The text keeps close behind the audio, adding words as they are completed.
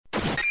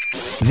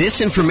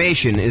This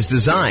information is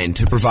designed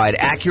to provide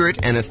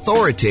accurate and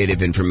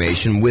authoritative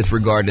information with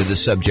regard to the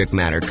subject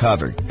matter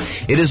covered.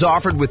 It is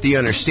offered with the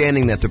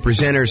understanding that the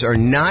presenters are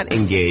not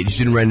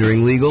engaged in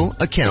rendering legal,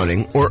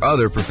 accounting, or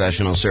other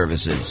professional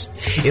services.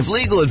 If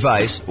legal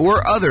advice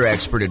or other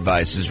expert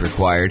advice is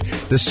required,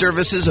 the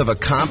services of a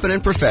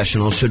competent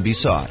professional should be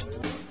sought.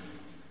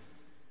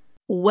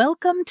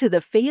 Welcome to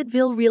the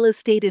Fayetteville Real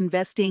Estate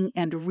Investing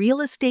and Real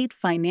Estate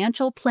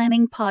Financial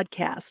Planning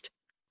Podcast.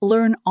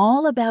 Learn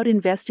all about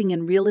investing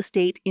in real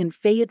estate in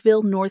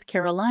Fayetteville, North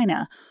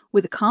Carolina,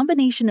 with a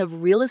combination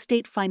of real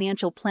estate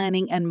financial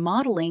planning and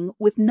modeling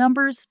with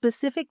numbers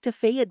specific to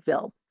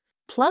Fayetteville,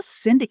 plus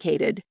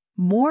syndicated,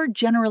 more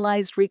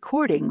generalized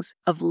recordings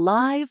of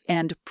live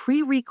and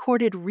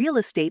pre-recorded real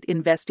estate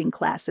investing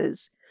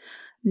classes,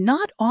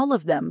 not all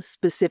of them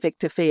specific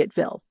to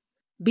Fayetteville.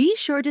 Be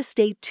sure to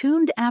stay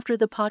tuned after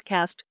the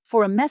podcast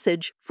for a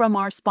message from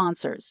our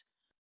sponsors.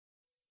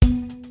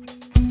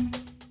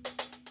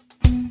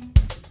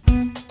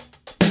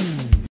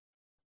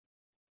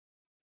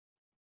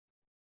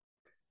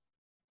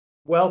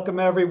 Welcome,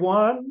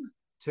 everyone,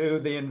 to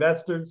the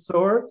Investor's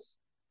Source,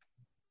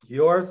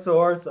 your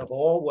source of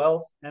all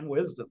wealth and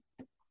wisdom.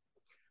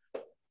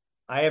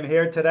 I am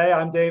here today.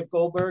 I'm Dave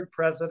Goldberg,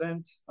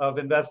 president of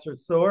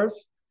Investor's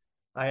Source.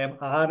 I am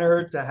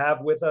honored to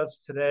have with us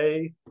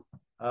today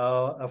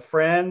a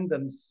friend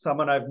and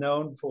someone I've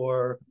known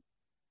for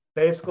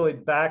basically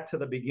back to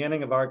the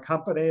beginning of our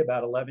company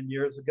about 11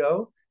 years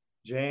ago,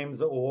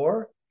 James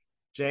Orr.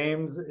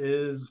 James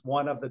is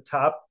one of the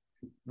top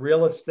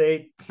real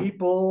estate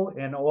people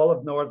in all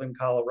of Northern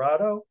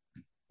Colorado.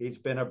 He's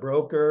been a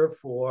broker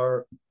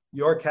for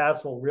Your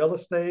Castle Real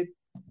Estate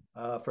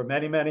for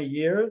many, many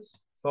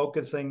years,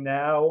 focusing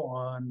now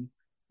on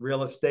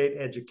real estate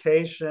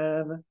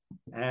education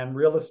and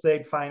real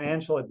estate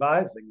financial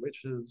advising,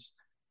 which is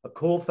a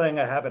cool thing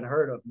I haven't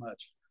heard of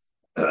much.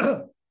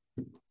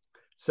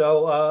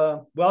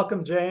 So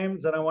welcome,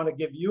 James, and I want to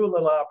give you a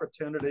little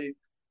opportunity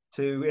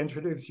to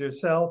introduce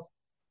yourself.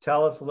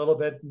 Tell us a little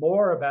bit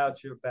more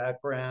about your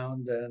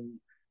background and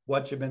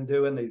what you've been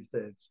doing these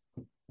days.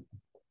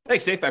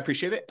 Thanks, Dave. I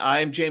appreciate it.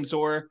 I'm James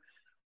Orr.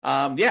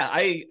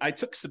 I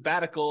took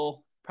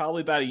sabbatical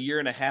probably about a year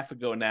and a half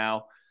ago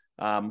now.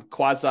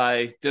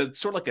 Did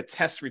sort of like a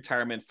test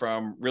retirement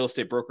from real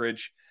estate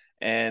brokerage,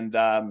 and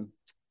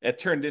it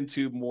turned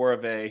into more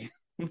of a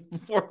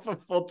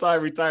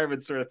full-time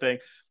retirement sort of thing.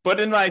 But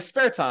in my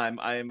spare time,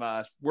 I'm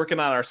working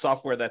on our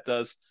software that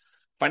does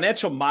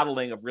financial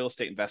modeling of real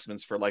estate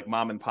investments for like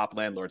mom and pop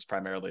landlords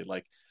primarily.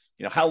 Like,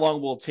 how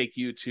long will it take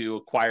you to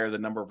acquire the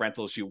number of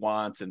rentals you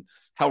want, and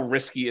how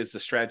risky is the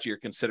strategy you're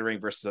considering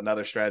versus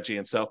another strategy.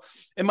 And so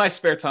in my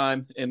spare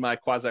time, in my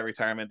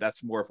quasi-retirement,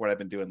 that's more of what I've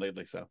been doing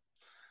lately. So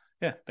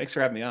yeah, thanks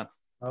for having me on.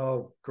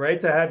 Oh,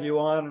 great to have you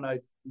on. And I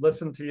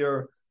listened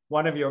to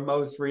one of your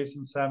most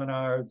recent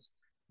seminars,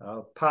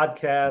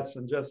 podcasts,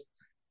 and just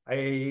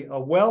a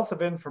wealth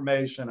of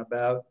information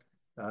about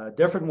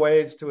different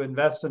ways to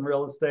invest in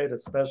real estate,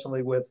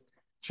 especially with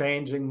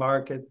changing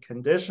market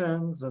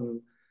conditions. And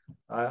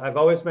I've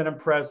always been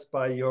impressed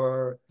by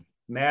your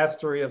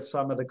mastery of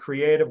some of the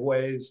creative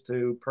ways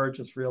to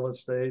purchase real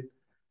estate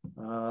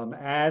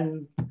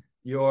and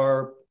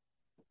your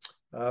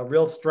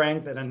real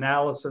strength and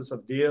analysis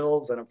of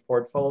deals and of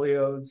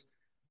portfolios.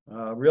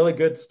 Really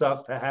good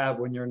stuff to have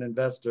when you're an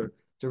investor,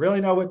 to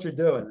really know what you're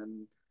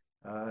doing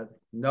and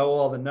know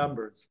all the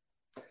numbers.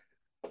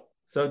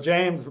 So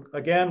James,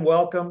 again,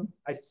 welcome.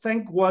 I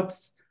think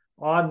what's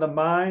on the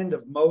mind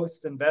of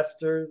most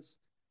investors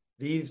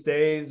these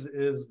days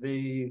is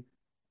the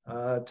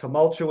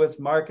tumultuous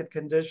market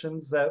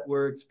conditions that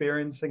we're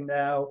experiencing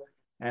now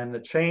and the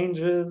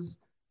changes,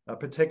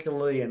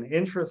 particularly in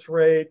interest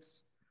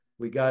rates.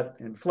 We got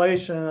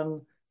inflation,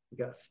 we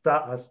got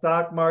a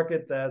stock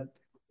market that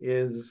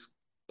is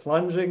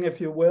plunging, if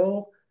you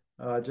will,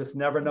 just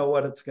never know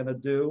what it's going to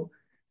do.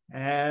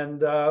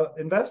 And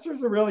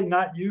investors are really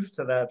not used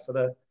to that for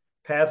the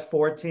past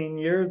 14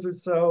 years or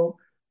so.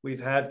 We've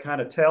had kind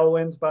of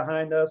tailwinds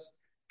behind us.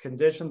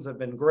 Conditions have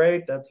been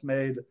great. That's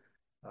made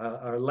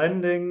our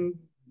lending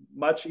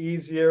much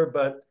easier,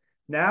 but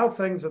now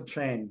things have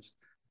changed.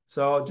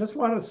 So just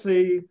want to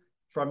see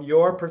from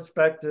your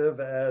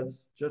perspective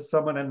as just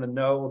someone in the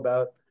know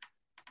about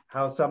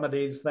how some of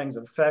these things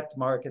affect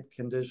market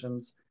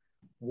conditions,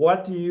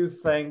 what do you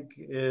think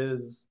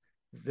is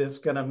this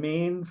going to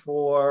mean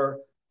for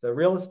the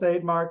real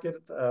estate market?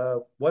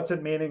 What's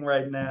it meaning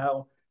right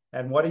now?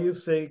 And what do you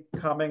see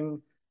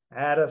coming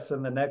at us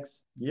in the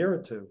next year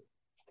or two?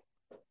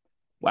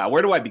 Wow,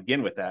 where do I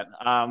begin with that?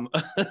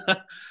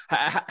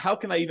 How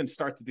can I even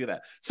start to do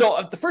that?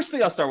 So the first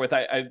thing I'll start with,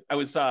 I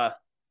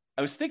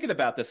was thinking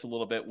about this a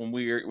little bit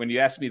when you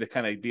asked me to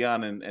kind of be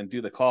on and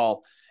do the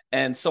call.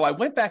 And so I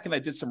went back and I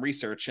did some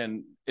research,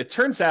 and it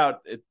turns out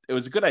it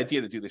was a good idea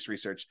to do this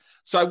research.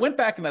 So I went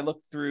back and I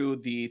looked through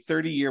the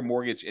 30-year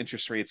mortgage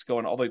interest rates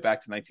going all the way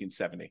back to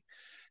 1970.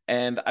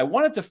 And I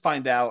wanted to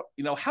find out,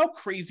 how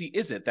crazy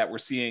is it that we're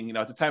seeing,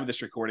 at the time of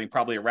this recording,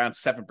 probably around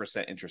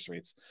 7% interest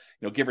rates,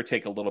 give or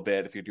take a little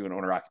bit if you're doing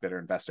owner occupied or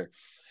investor.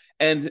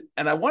 And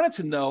I wanted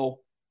to know,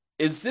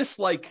 is this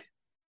like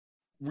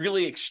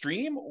really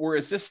extreme, or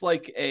is this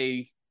like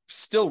a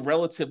still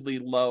relatively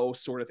low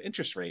sort of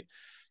interest rate?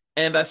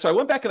 And so I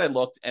went back and I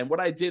looked, and what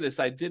I did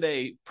is I did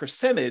a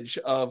percentage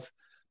of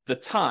the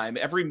time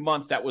every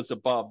month that was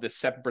above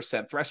this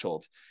 7%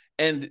 threshold.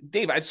 And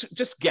Dave, I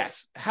just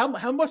guess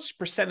how much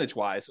percentage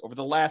wise over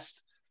the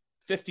last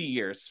 50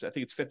 years, I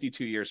think it's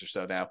 52 years or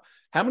so now,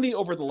 how many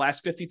over the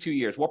last 52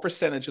 years, what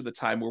percentage of the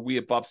time were we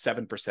above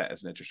 7%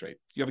 as an interest rate?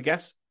 You have a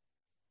guess?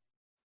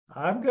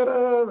 I've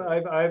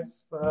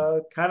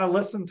kind of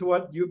listened to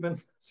what you've been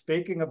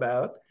speaking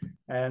about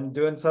and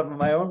doing some of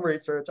my own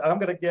research. I'm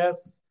gonna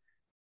guess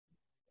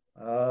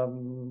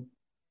 73%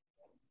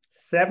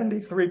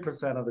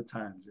 of the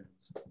time,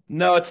 James.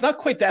 No, it's not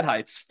quite that high.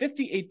 It's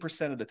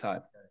 58% of the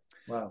time.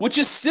 Wow. Which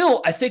is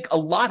still, I think, a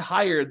lot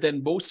higher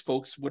than most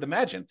folks would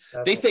imagine.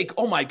 They think,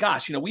 oh my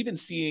gosh, we've been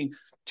seeing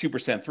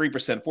 2%,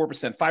 3%,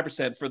 4%,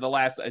 5% for the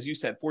last, as you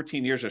said,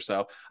 14 years or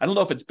so. I don't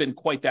know if it's been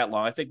quite that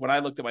long. I think when I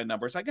looked at my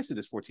numbers, I guess it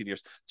is 14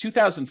 years.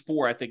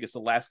 2004, I think, is the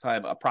last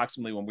time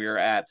approximately when we were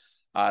at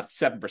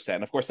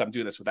 7%. Of course, I'm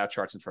doing this without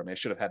charts in front of me. I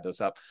should have had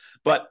those up.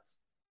 But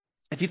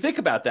if you think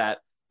about that,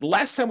 the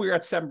last time we were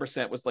at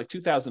 7% was like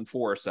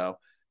 2004 or so.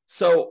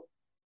 So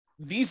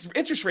these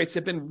interest rates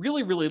have been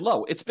really, really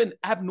low. It's been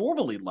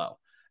abnormally low.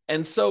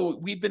 And so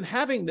we've been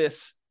having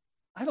this,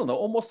 I don't know,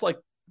 almost like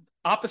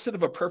opposite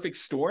of a perfect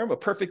storm, a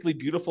perfectly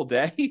beautiful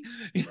day,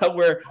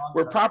 where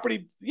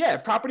property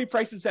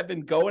prices have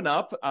been going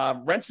up,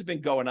 rents have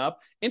been going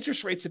up,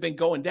 interest rates have been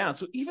going down.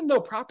 So even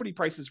though property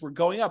prices were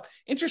going up,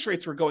 interest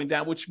rates were going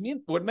down, which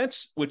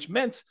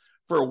meant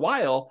for a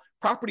while,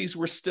 properties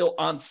were still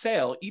on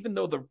sale, even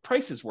though the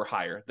prices were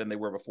higher than they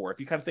were before. If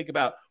you kind of think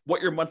about what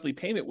your monthly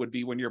payment would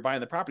be when you're buying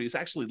the property, it's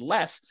actually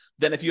less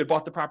than if you had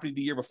bought the property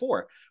the year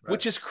before, right,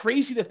 which is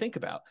crazy to think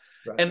about.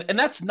 Right. And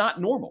that's not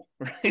normal,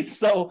 right?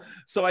 So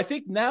I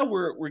think now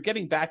we're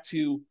getting back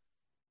to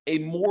a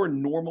more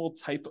normal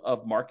type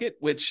of market,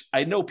 which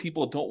I know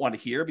people don't want to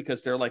hear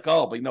because they're like,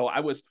 oh, but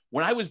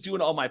when I was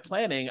doing all my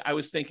planning, I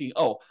was thinking,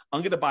 oh,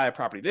 I'm going to buy a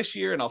property this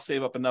year and I'll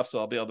save up enough so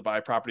I'll be able to buy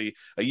a property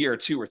a year or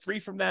 2 or 3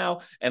 from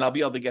now, and I'll be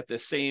able to get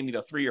this same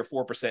 3 or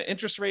 4%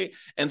 interest rate.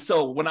 And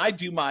so when I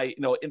do my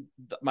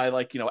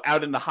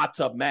out in the hot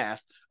tub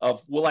math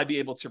of will I be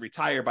able to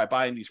retire by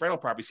buying these rental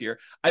properties here,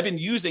 I've been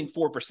using 4%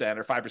 or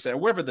 5% or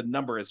wherever the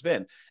number has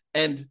been,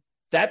 and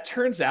that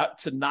turns out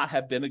to not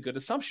have been a good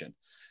assumption.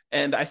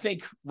 And I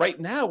think right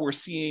now we're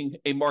seeing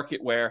a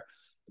market where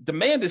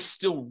demand is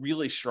still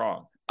really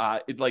strong.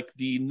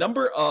 The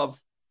number of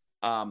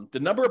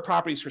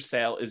properties for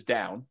sale is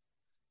down,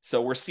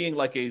 so we're seeing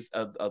like a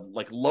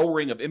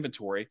lowering of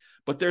inventory.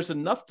 But there's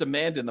enough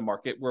demand in the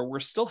market where we're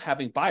still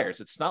having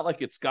buyers. It's not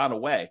like it's gone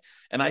away.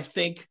 And I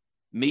think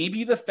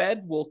maybe the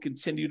Fed will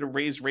continue to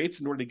raise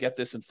rates in order to get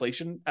this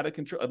inflation out of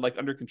control,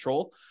 under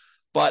control.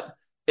 But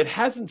it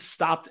hasn't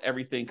stopped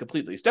everything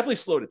completely. It's definitely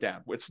slowed it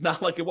down. It's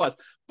not like it was.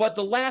 But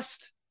the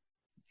last,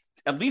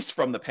 at least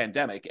from the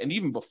pandemic, and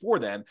even before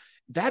then,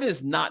 that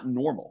is not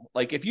normal.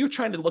 Like if you're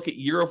trying to look at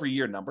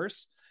year-over-year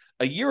numbers,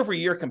 a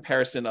year-over-year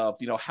comparison of,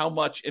 how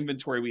much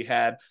inventory we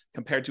had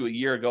compared to a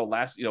year ago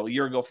a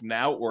year ago from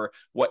now, or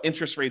what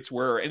interest rates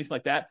were or anything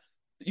like that,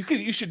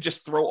 you should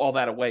just throw all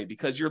that away,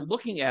 because you're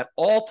looking at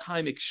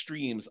all-time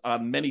extremes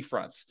on many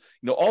fronts.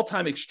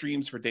 All-time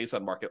extremes for days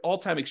on market,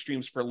 all-time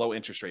extremes for low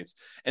interest rates.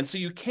 And so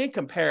you can't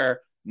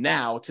compare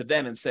now to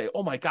then and say,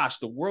 oh my gosh,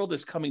 the world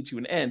is coming to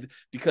an end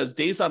because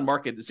days on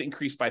market is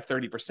increased by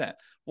 30%.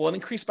 Well, it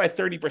increased by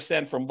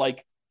 30% from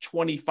like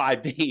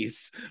 25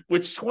 days,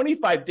 which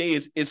 25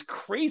 days is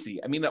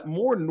crazy. I mean, a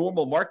more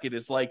normal market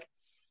is like,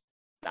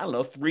 I don't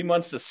know, 3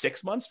 months to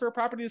 6 months for a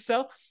property to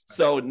sell.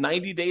 So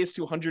 90 days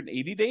to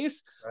 180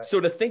 days. Right. So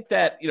to think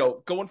that,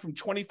 going from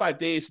 25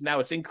 days, now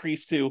it's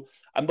increased to,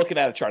 I'm looking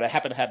at a chart. I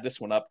happen to have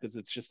this one up because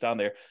it's just down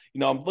there.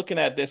 I'm looking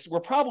at this. We're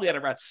probably at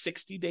around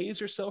 60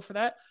 days or so for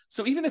that.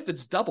 So even if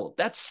it's doubled,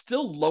 that's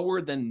still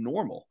lower than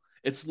normal.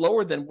 It's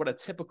lower than what a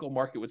typical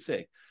market would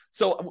say.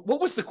 So what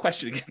was the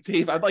question again,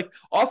 Dave? I'm like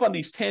off on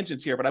these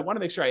tangents here, but I want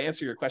to make sure I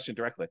answer your question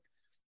directly.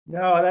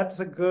 No, that's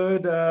a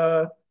good,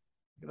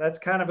 that's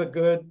kind of a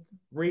good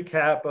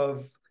recap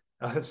of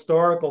a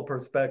historical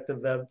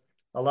perspective that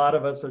a lot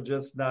of us are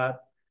just not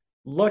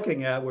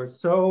looking at. We're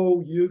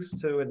so used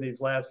to, in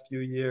these last few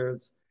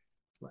years,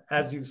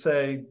 as you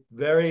say,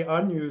 very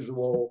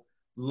unusual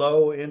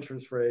low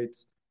interest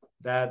rates,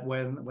 that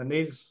when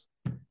these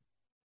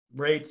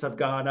rates have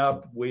gone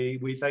up, we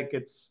think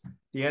it's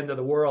the end of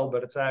the world,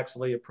 but it's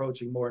actually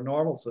approaching more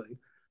normalcy.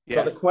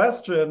 Yes. So the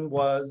question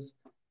was,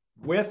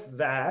 with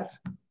that,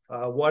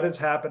 what is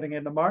happening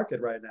in the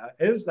market right now?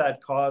 Is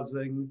that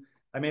causing,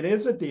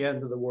 is it the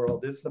end of the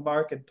world? Is the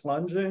market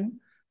plunging?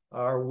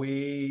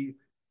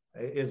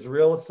 Is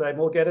real estate,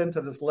 we'll get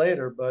into this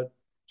later, but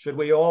should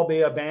we all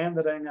be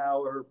abandoning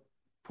our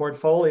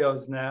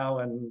portfolios now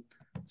and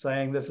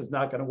saying this is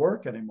not going to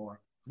work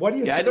anymore? What do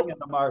you see in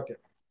the market?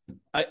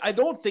 I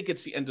don't think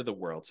it's the end of the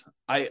world.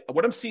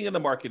 What I'm seeing in the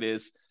market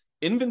is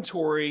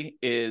inventory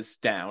is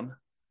down.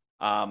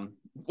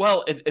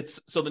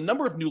 It's so the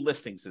number of new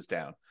listings is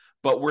down,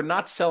 but we're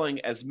not selling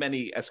as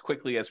many as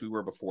quickly as we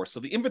were before. So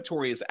the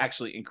inventory is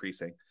actually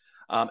increasing.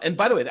 And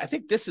by the way, I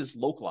think this is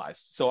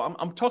localized. So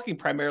I'm talking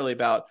primarily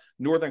about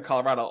Northern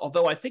Colorado,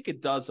 although I think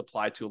it does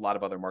apply to a lot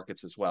of other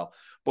markets as well.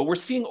 But we're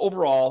seeing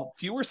overall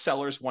fewer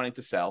sellers wanting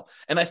to sell.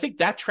 And I think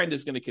that trend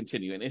is going to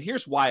continue. And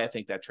here's why I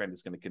think that trend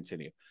is going to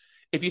continue.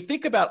 If you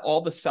think about all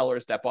the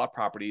sellers that bought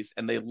properties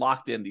and they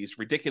locked in these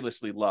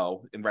ridiculously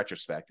low, in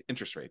retrospect,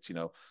 interest rates,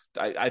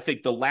 I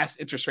think the last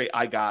interest rate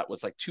I got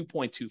was like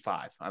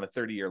 2.25 on a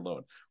 30-year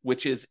loan,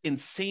 which is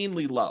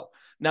insanely low.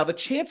 Now, the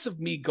chance of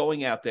me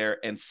going out there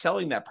and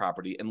selling that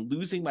property and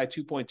losing my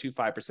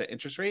 2.25%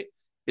 interest rate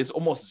is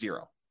almost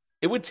zero.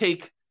 It would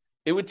take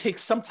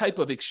some type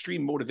of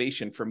extreme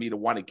motivation for me to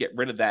want to get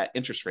rid of that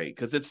interest rate,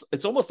 because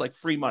it's almost like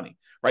free money,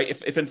 right?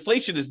 If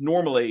inflation is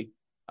normally,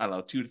 I don't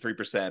know, 2 to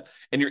 3%,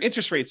 and your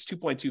interest rate is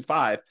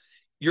 2.25,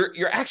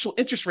 your actual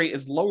interest rate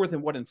is lower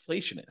than what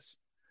inflation is.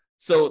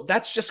 So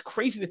that's just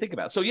crazy to think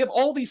about. So you have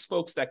all these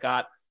folks that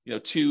got,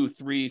 2,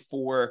 3,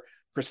 4%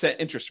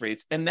 interest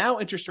rates, and now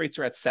interest rates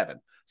are at 7.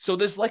 So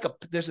there's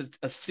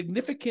a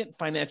significant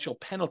financial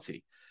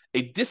penalty,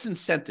 a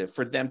disincentive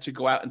for them to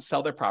go out and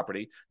sell their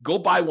property, go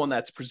buy one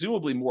that's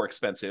presumably more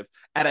expensive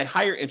at a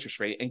higher interest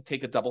rate and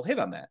take a double hit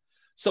on that.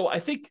 So I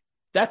think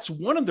that's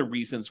one of the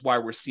reasons why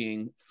we're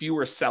seeing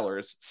fewer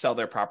sellers sell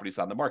their properties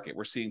on the market.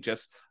 We're seeing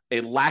just a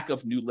lack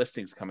of new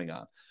listings coming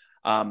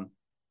on.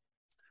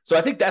 So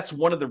I think that's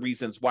one of the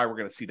reasons why we're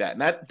going to see that.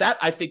 And that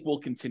I think will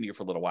continue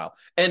for a little while.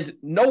 And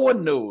no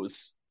one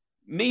knows.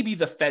 Maybe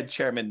the Fed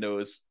chairman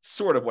knows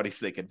sort of what he's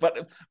thinking,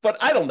 but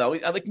I don't know.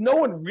 Like, no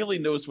one really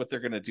knows what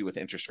they're going to do with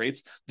interest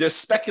rates. There's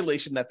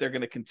speculation that they're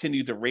going to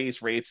continue to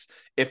raise rates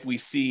if we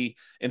see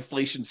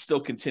inflation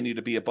still continue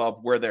to be above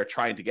where they're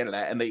trying to get it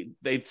at. And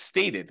they've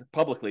stated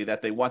publicly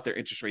that they want their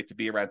interest rate to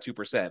be around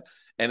 2%,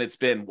 and it's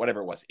been whatever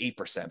it was,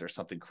 8% or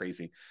something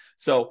crazy.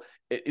 So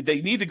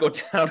they need to go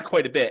down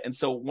quite a bit. And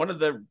so one of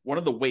the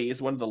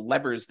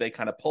levers they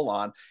kind of pull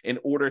on in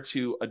order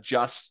to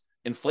adjust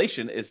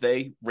inflation is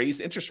they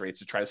raise interest rates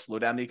to try to slow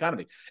down the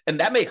economy.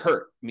 And that may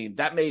hurt. I mean,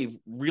 that may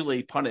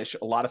really punish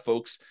a lot of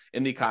folks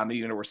in the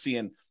economy. We're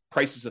seeing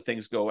prices of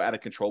things go out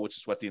of control, which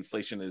is what the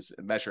inflation is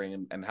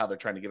measuring and how they're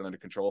trying to get it under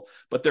control.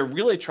 But they're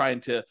really trying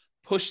to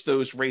push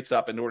those rates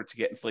up in order to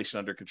get inflation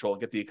under control and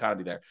get the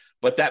economy there.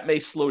 But that may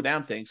slow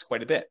down things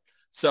quite a bit.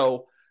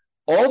 So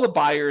all the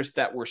buyers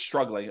that were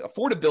struggling,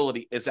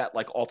 affordability is at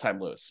like all-time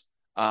lows.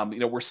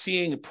 We're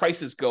seeing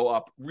prices go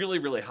up really,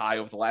 really high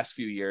over the last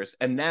few years.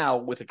 And now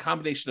with a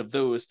combination of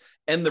those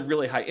and the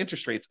really high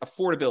interest rates,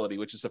 affordability,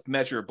 which is a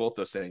measure of both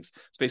those things,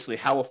 it's basically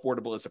how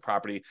affordable is a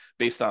property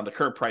based on the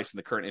current price and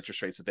the current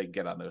interest rates that they can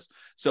get on those.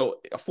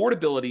 So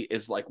affordability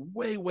is like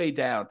way, way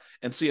down.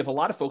 And so you have a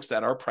lot of folks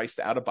that are priced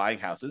out of buying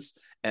houses,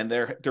 and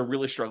they're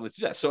really struggling to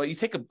do that. So you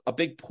take a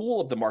big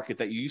pool of the market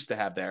that you used to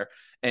have there,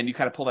 and you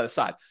kind of pull that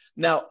aside.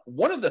 Now,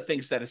 one of the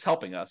things that is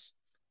helping us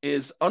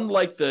is,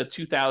 unlike the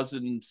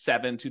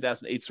 2007,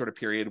 2008 sort of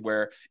period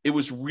where it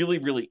was really,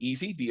 really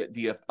easy,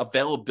 the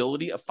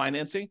availability of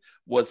financing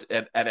was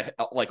at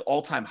like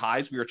all-time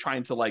highs. We were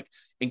trying to like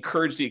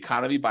encourage the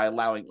economy by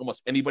allowing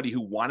almost anybody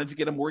who wanted to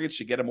get a mortgage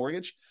to get a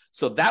mortgage.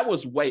 So that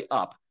was way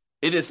up.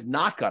 It has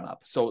not gone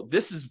up. So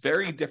this is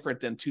very different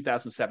than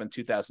 2007,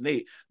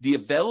 2008. The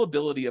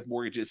availability of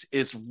mortgages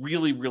is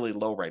really, really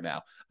low right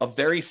now, a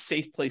very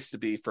safe place to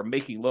be for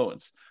making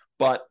loans.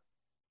 But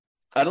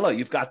I don't know,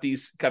 you've got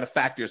these kind of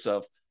factors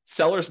of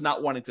sellers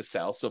not wanting to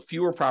sell, so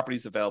fewer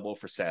properties available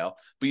for sale,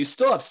 but you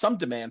still have some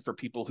demand for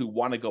people who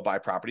want to go buy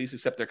properties,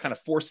 except they're kind of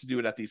forced to do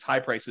it at these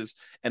high prices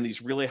and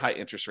these really high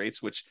interest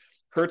rates, which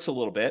hurts a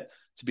little bit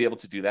to be able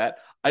to do that.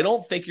 I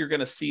don't think you're going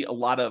to see a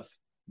lot of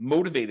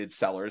motivated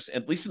sellers,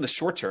 at least in the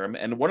short term.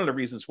 And one of the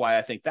reasons why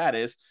I think that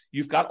is,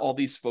 you've got all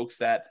these folks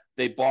that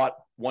they bought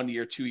 1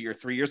 year, 2 year,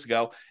 3 years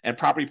ago, and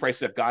property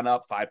prices have gone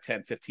up 5,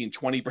 10, 15,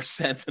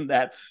 20% in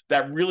that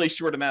really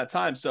short amount of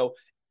time. So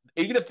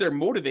even if they're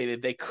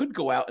motivated, they could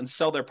go out and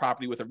sell their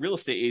property with a real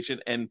estate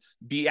agent and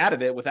be out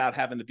of it without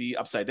having to be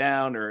upside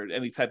down or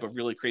any type of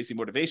really crazy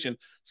motivation.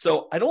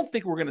 So I don't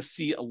think we're going to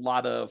see a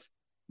lot of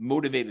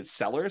motivated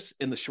sellers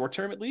in the short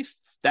term, at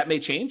least. That may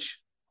change.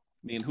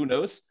 I mean, who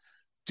knows?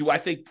 Do I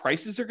think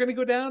prices are going to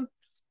go down?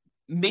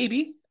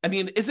 Maybe. I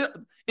mean, is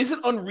it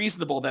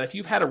unreasonable that if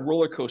you've had a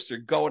roller coaster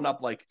going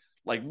up like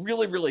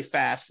really, really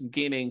fast and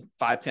gaining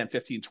 5, 10,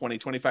 15, 20,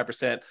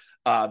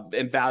 25%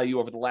 in value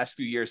over the last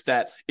few years,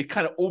 that it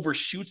kind of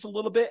overshoots a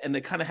little bit and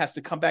it kind of has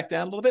to come back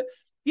down a little bit?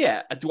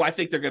 Yeah. Do I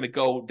think they're going to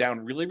go down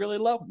really, really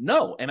low?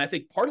 No. And I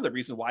think part of the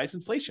reason why is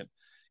inflation.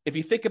 If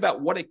you think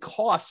about what it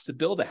costs to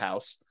build a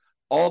house,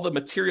 all the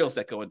materials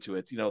that go into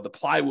it, the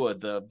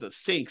plywood, the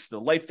sinks, the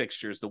light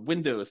fixtures, the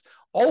windows,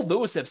 all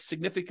those have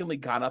significantly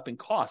gone up in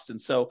cost. And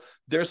so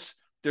there's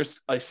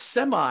a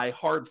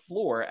semi-hard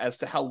floor as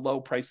to how low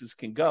prices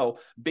can go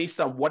based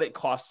on what it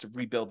costs to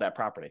rebuild that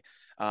property.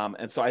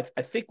 And so I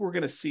think we're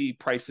going to see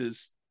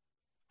prices,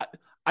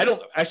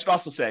 I should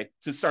also say,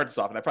 to start this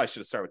off, and I probably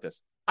should have started with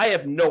this, I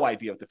have no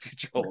idea what the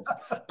future holds.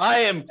 I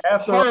am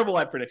horrible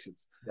at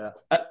predictions. Yeah.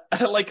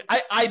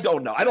 I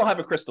don't know. I don't have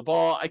a crystal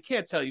ball. I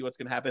can't tell you what's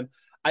going to happen.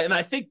 And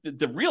I think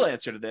the real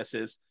answer to this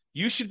is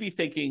you should be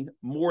thinking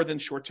more than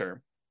short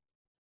term.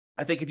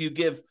 I think if you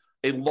give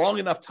a long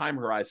enough time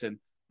horizon,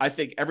 I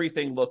think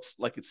everything looks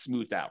like it's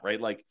smoothed out, right?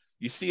 Like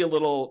you see a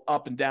little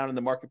up and down in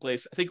the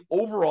marketplace. I think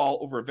overall,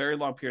 over a very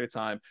long period of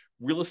time,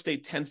 real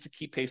estate tends to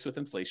keep pace with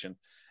inflation.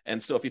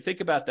 And so if you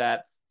think about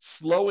that,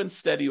 slow and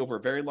steady over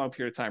a very long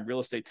period of time, real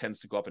estate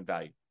tends to go up in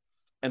value.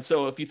 And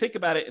so if you think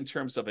about it in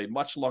terms of a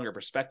much longer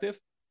perspective,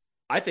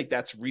 I think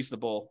that's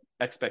reasonable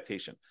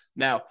expectation.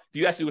 Now, do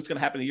you ask me what's going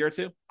to happen in a year or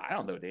two? I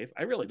don't know, Dave.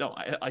 I really don't.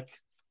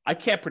 I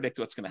can't predict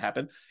what's going to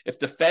happen. If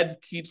the Fed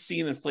keeps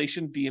seeing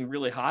inflation being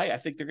really high, I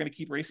think they're going to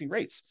keep raising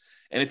rates.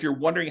 And if you're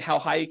wondering how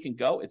high it can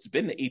go, it's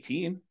been to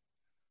 18.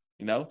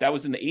 That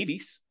was in the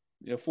 80s,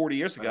 40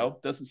 years ago.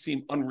 Doesn't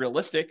seem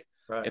unrealistic.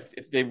 Right.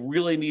 If they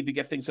really need to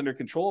get things under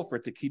control for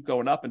it to keep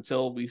going up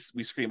until we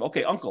scream,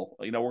 okay, uncle,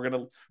 we're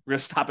gonna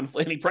stop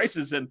inflating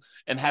prices and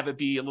have it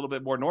be a little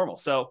bit more normal.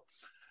 So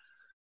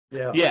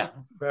yeah,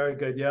 very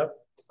good. Yep,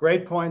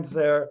 great points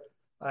there.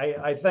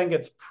 I think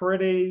it's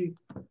pretty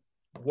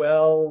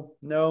well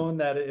known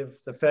that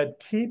if the Fed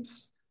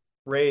keeps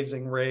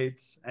raising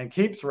rates and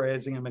keeps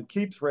raising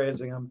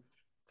them,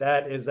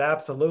 that is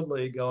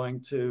absolutely going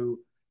to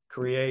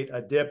create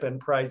a dip in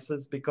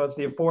prices because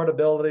the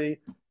affordability,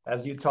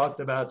 as you talked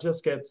about,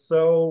 just gets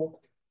the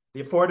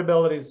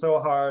affordability is so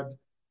hard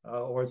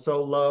or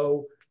so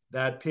low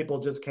that people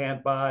just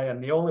can't buy.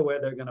 And the only way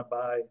they're going to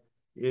buy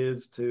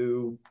is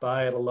to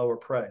buy at a lower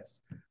price.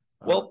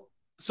 Well,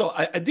 so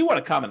I do want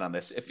to comment on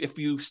this. If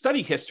you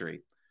study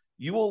history,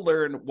 you will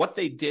learn what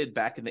they did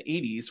back in the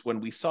 80s when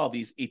we saw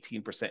these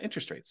 18%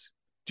 interest rates.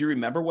 Do you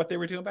remember what they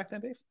were doing back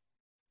then, Dave?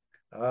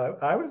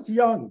 I was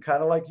young,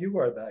 kind of like you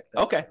were back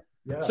then. Okay.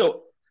 Yeah.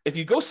 So if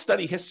you go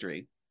study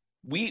history,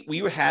 we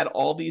had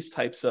all these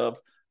types of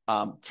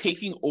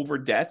taking over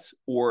debt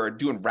or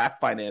doing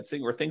wrap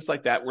financing or things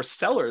like that, where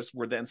sellers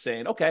were then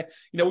saying, okay,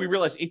 we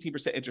realize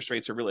 18% interest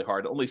rates are really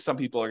hard. Only some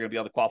people are going to be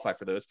able to qualify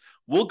for those.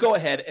 We'll go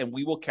ahead and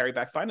we will carry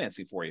back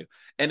financing for you.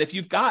 And if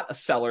you've got a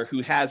seller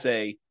who has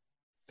a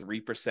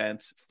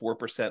 3%,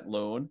 4%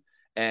 loan,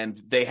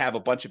 and they have a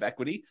bunch of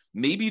equity,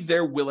 maybe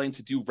they're willing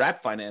to do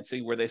wrap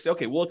financing where they say,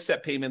 okay, we'll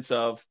accept payments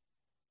of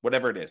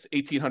whatever it is,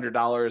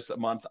 $1,800 a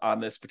month on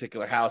this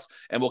particular house,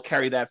 and we'll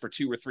carry that for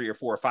 2 or 3 or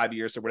 4 or 5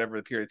 years or whatever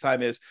the period of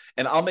time is,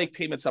 and I'll make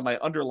payments on my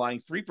underlying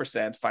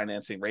 3%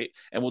 financing rate,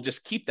 and we'll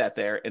just keep that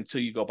there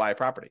until you go buy a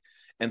property.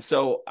 And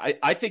so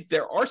I think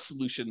there are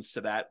solutions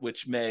to that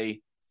which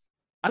may,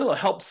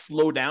 help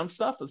slow down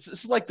stuff. This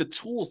is like the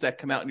tools that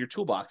come out in your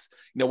toolbox.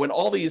 When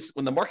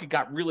the market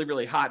got really,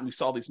 really hot and we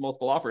saw these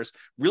multiple offers,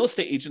 real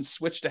estate agents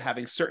switched to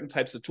having certain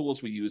types of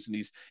tools we use in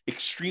these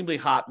extremely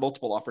hot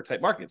multiple offer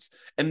type markets.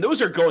 And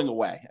those are going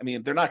away. I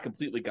mean, they're not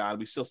completely gone.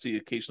 We still see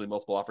occasionally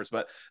multiple offers,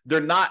 but they're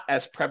not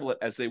as prevalent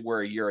as they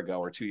were a year ago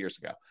or 2 years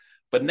ago.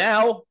 But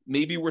now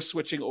maybe we're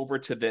switching over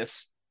to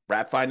this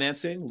wrap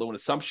financing, loan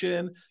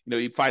assumption.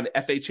 You find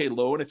an FHA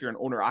loan if you're an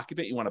owner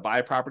occupant, you want to buy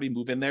a property,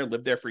 move in there,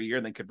 live there for a year,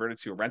 and then convert it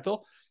to a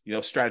rental.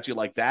 Strategy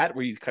like that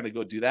where you kind of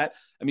go do that.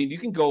 I mean, you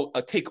can go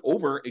take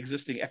over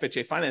existing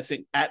FHA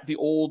financing at the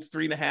old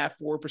 3.5%,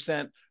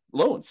 4%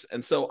 loans.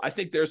 And so I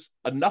think there's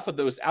enough of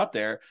those out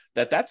there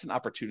that's an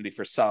opportunity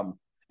for some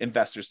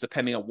investors,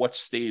 depending on what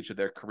stage of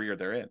their career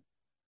they're in.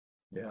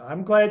 Yeah,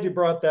 I'm glad you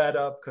brought that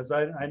up because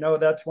I know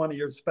that's one of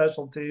your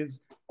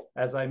specialties.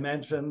 As I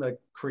mentioned, the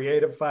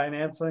creative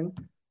financing.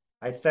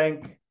 I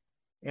think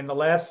in the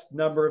last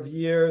number of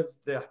years,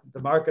 the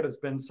market has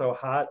been so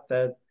hot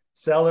that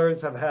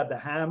sellers have had the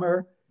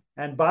hammer,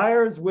 and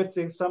buyers with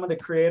some of the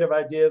creative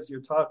ideas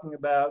you're talking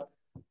about,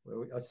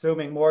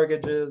 assuming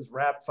mortgages,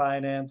 wrap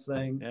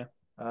financing,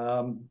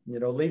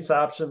 lease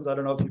options. I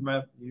don't know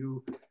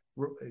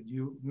if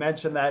you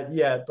mentioned that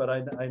yet, but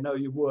I know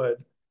you would.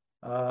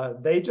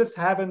 They just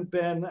haven't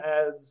been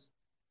as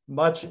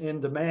much in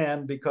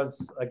demand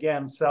because,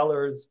 again,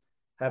 sellers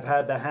have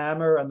had the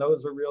hammer, and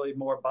those are really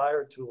more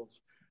buyer tools.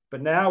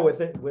 But now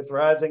with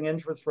rising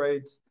interest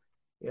rates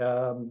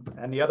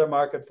and the other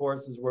market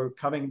forces, we're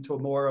coming to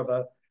more of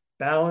a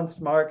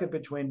balanced market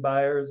between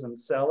buyers and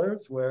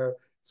sellers, where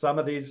some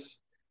of these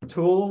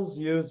tools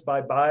used by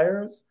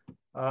buyers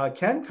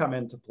can come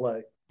into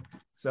play.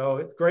 So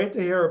it's great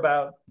to hear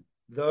about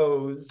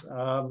those.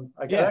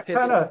 That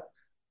kind of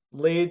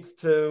leads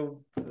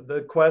to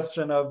the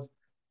question of,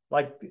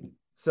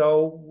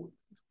 so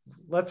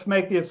let's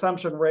make the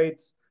assumption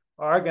rates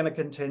are going to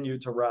continue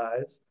to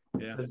rise.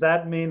 Yeah. Does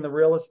that mean do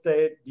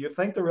you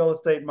think the real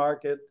estate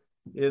market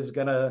is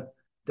going to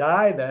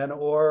die then,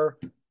 or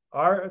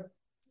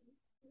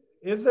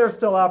is there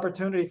still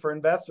opportunity for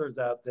investors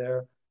out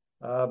there,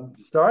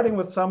 starting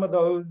with some of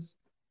those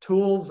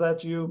tools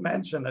that you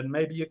mentioned, and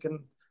maybe you can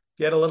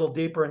get a little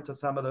deeper into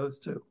some of those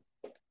too?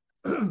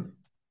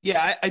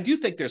 Yeah, I do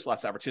think there's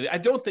less opportunity. I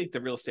don't think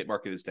the real estate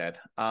market is dead.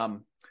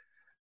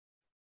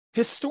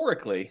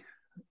 Historically,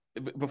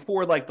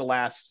 before the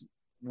last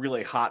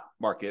really hot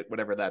market,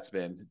 whatever that's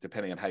been,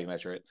 depending on how you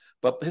measure it.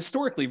 But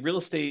historically, real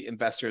estate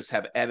investors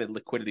have added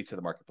liquidity to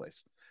the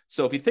marketplace.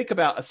 So if you think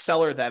about a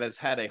seller that has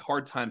had a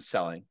hard time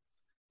selling,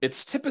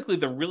 it's typically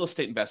the real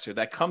estate investor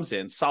that comes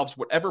in, solves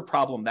whatever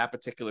problem that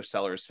particular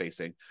seller is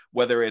facing,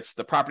 whether it's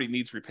the property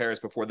needs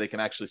repairs before they can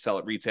actually sell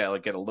it retail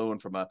and get a loan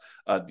from a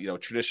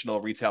traditional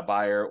retail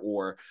buyer,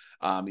 or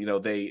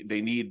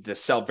they need to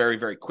sell very,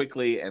 very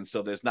quickly, and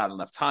so there's not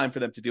enough time for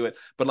them to do it.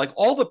 But like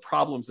all the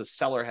problems the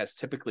seller has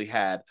typically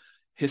had,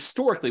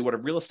 historically, what a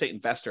real estate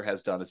investor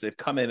has done is they've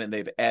come in and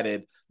they've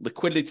added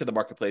liquidity to the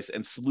marketplace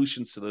and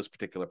solutions to those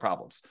particular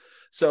problems.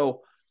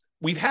 So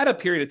we've had a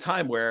period of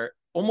time where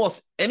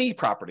almost any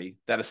property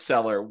that a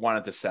seller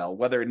wanted to sell,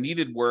 whether it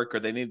needed work or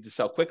they needed to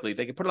sell quickly,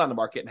 they could put it on the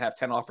market and have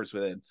 10 offers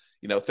within,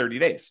 30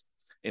 days,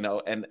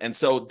 and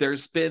so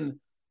there's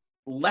been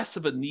less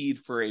of a need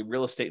for a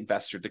real estate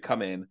investor to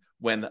come in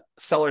when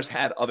sellers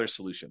had other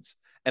solutions.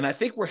 And I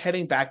think we're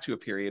heading back to a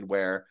period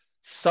where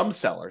some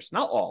sellers,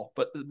 not all,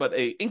 but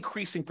a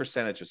increasing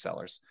percentage of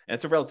sellers, and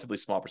it's a relatively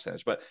small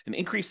percentage, but an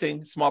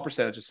increasing small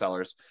percentage of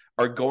sellers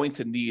are going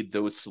to need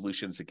those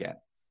solutions again.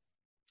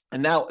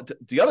 And now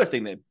the other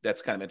thing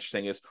that's kind of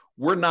interesting is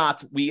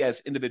we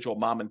as individual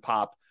mom and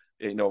pop,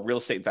 real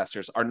estate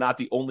investors are not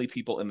the only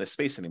people in this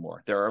space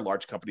anymore. There are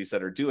large companies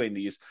that are doing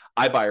these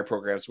iBuyer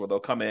programs where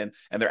they'll come in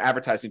and they're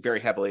advertising very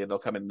heavily, and they'll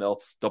come in and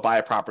they'll buy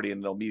a property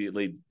and they'll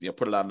immediately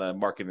put it on the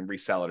market and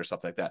resell it or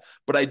something like that.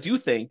 But I do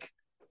think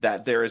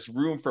that there is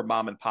room for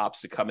mom and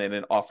pops to come in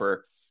and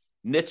offer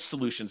niche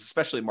solutions,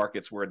 especially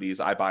markets where these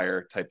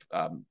iBuyer type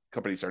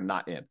companies are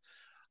not in.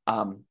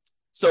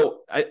 So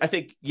I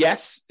think,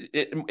 yes,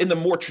 in the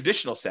more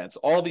traditional sense,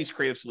 all these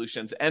creative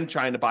solutions and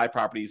trying to buy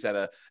properties at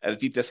a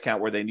deep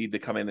discount where they need to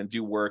come in and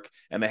do work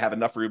and they have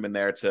enough room in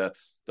there to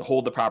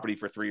hold the property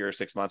for 3 or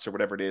 6 months or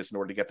whatever it is in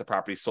order to get the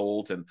property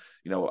sold, and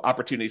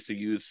opportunities to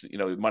use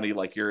money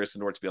like yours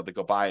in order to be able to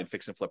go buy and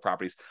fix and flip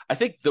properties. I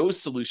think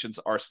those solutions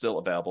are still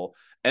available,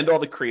 and all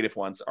the creative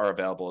ones are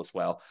available as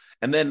well.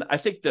 And then I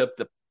think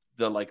the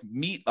like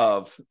meat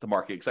of the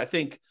market, because I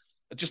think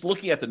just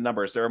looking at the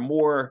numbers, there are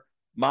more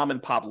mom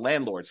and pop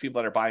landlords, people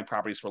that are buying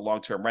properties for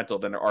long-term rental,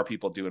 than there are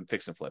people doing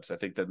fix and flips. I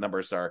think the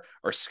numbers are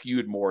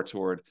skewed more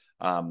toward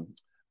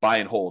buy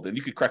and hold. And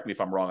you could correct me if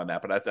I'm wrong on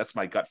that, but that's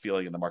my gut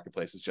feeling in the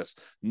marketplace, is just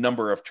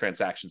number of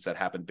transactions that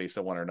happen based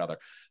on one or another.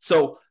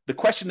 So the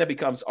question that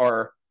becomes,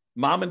 are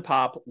mom and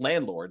pop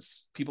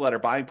landlords, people that are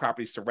buying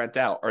properties to rent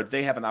out, are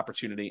they have an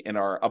opportunity in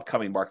our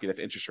upcoming market if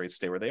interest rates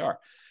stay where they are?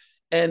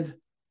 And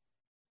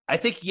I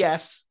think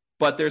yes,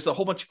 but there's a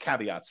whole bunch of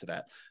caveats to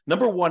that.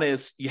 Number one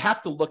is you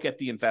have to look at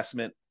the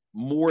investment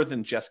more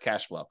than just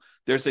cash flow.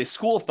 There's a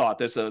school of thought,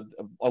 there's a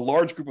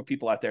large group of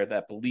people out there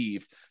that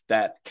believe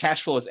that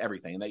cash flow is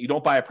everything, and that you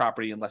don't buy a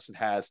property unless it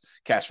has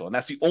cash flow. And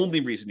that's the only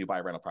reason you buy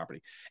a rental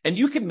property. And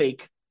you can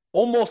make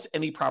almost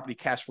any property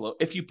cash flow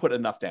if you put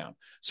enough down.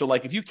 So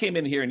like if you came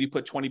in here and you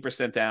put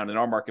 20% down in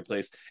our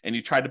marketplace and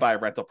you tried to buy a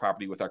rental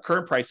property with our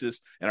current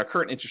prices and our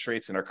current interest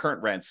rates and our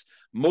current rents,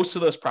 most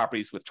of those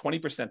properties with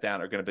 20%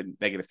 down are going to be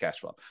negative cash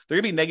flow. They're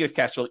going to be negative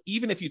cash flow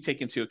even if you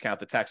take into account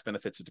the tax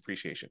benefits of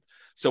depreciation.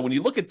 So when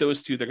you look at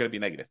those two, they're going to be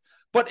negative.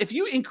 But if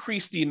you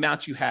increase the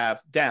amount you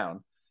have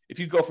down, if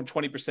you go from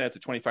 20% to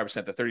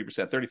 25% to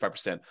 30%,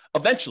 35%,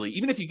 eventually,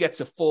 even if you get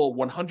to full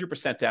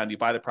 100% down, you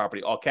buy the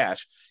property all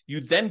cash,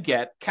 you then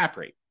get cap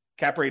rate.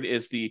 Cap rate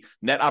is the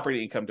net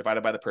operating income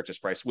divided by the purchase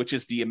price, which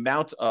is the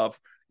amount of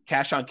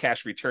cash on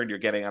cash return you're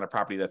getting on a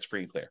property that's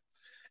free and clear.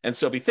 And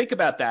so if you think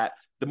about that,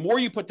 the more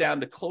you put down,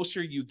 the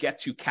closer you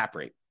get to cap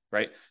rate.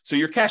 Right. So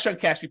your cash on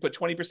cash, you put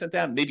 20%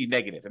 down, maybe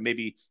negative, and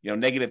maybe,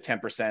 negative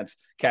 10%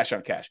 cash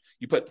on cash.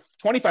 You put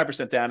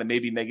 25% down and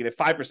maybe negative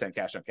 5%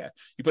 cash on cash.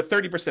 You put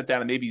 30%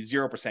 down and maybe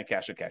 0%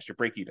 cash on cash. You're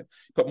break even.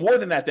 Put more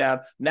than that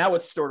down. Now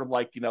it's sort of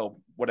like,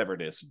 whatever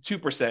it is,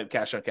 2%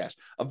 cash on cash.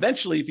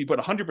 Eventually, if you put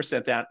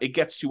 100% down, it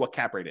gets to what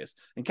cap rate is.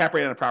 And cap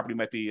rate on a property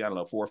might be,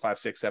 4, 5,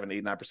 6, 7,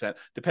 8, 9%,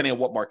 depending on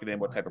what market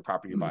and what type of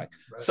property you're buying,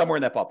 somewhere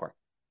in that ballpark.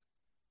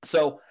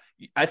 So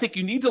I think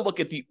you need to look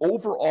at the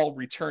overall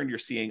return you're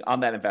seeing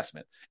on that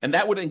investment. And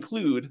that would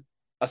include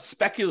a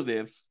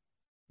speculative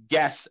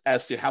guess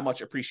as to how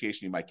much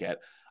appreciation you might get.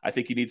 I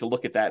think you need to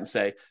look at that and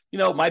say,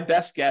 my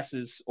best guess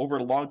is over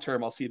the long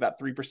term, I'll see about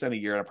 3% a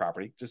year on a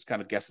property, just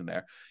kind of guessing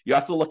there. You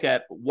have to look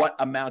at what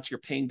amount you're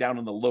paying down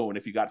on the loan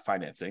if you got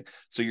financing.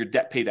 So your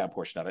debt pay down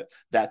portion of it,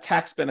 that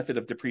tax benefit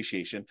of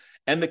depreciation,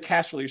 and the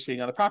cash flow you're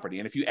seeing on the property.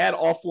 And if you add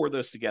all four of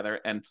those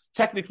together, and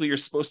technically you're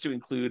supposed to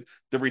include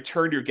the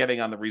return you're getting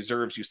on the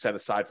reserves you set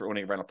aside for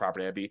owning a rental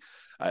property,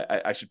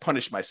 I should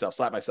punish myself,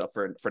 slap myself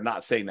for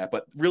not saying that.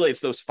 But really, it's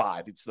those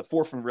five. It's the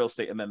four from real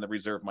estate and then the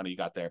reserve money you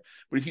got there.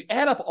 But if you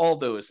add up all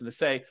those and to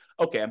say,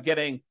 okay, I'm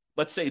getting,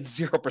 let's say it's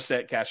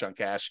 0% cash on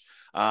cash,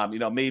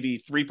 maybe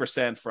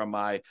 3% from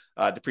my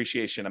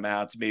depreciation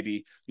amount,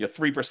 maybe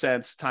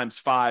 3% times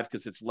 5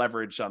 because it's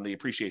leverage on the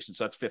appreciation,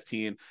 so that's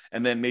 15,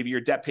 and then maybe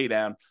your debt pay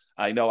down.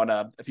 I know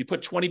if you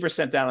put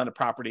 20% down on a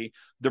property,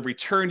 the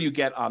return you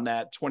get on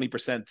that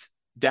 20%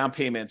 down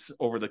payments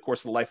over the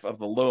course of the life of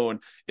the loan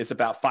is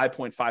about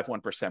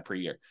 5.51% per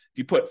year. If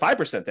you put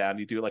 5% down,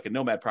 you do like a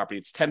nomad property,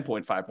 it's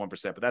 10.51%,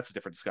 but that's a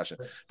different discussion.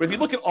 But if you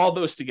look at all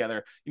those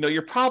together,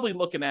 you're probably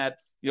looking at,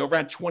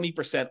 around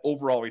 20%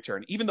 overall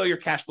return, even though your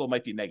cash flow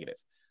might be negative.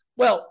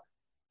 Well,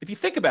 if you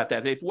think about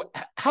that, Dave,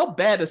 how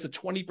bad is a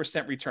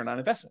 20% return on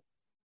investment?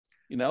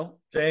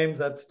 James,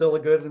 that's still a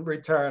good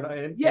return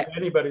in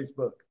anybody's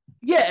book.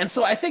 Yeah. And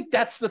so I think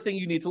that's the thing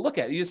you need to look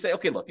at. You just say,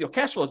 okay, look,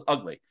 cash flow is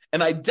ugly.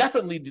 And I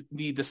definitely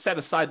need to set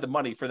aside the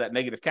money for that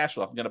negative cash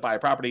flow. If I'm going to buy a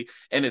property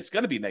and it's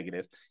going to be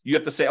negative, you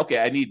have to say, okay,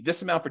 I need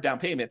this amount for down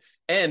payment.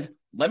 And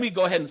let me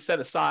go ahead and set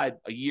aside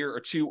a year or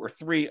 2 or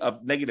 3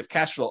 of negative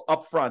cash flow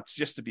up front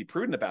just to be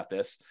prudent about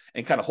this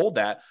and kind of hold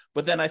that.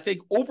 But then I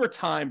think over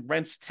time,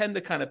 rents tend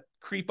to kind of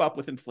creep up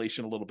with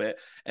inflation a little bit.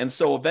 And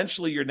so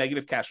eventually your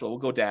negative cash flow will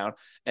go down.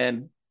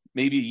 And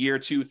maybe a year,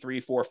 2, 3,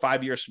 4,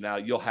 5 years from now,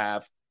 you'll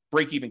have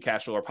break-even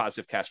cash flow or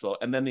positive cash flow,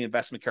 and then the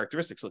investment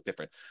characteristics look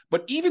different.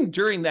 But even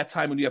during that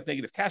time when you have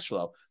negative cash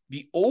flow,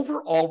 the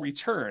overall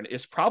return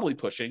is probably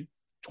pushing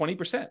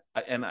 20%.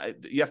 And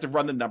you have to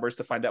run the numbers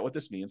to find out what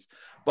this means.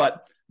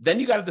 But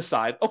then you got to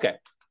decide, okay,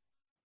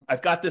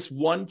 I've got this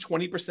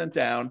 20%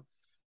 down,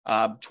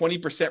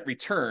 20%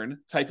 return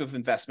type of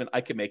investment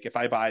I can make if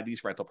I buy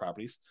these rental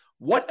properties.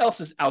 What else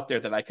is out there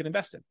that I can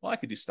invest in? Well, I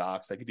could do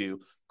stocks, I could do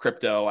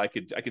crypto, I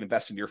could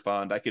invest in your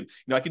fund, I could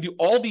do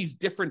all these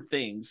different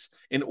things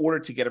in order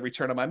to get a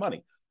return on my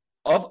money.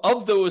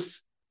 Of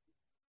those,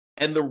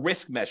 and the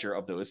risk measure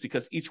of those,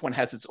 because each one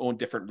has its own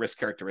different risk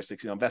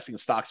characteristics. Investing in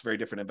stocks is very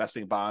different.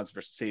 Investing in bonds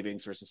versus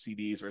savings versus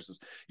CDs versus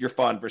your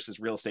fund versus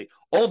real estate.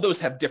 All of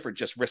those have different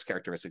just risk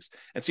characteristics.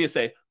 And so you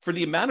say, for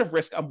the amount of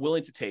risk I'm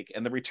willing to take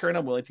and the return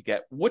I'm willing to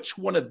get, which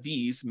one of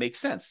these makes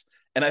sense?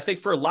 And I think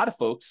for a lot of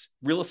folks,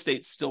 real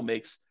estate still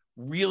makes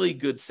really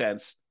good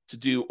sense to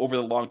do over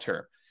the long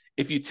term.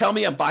 If you tell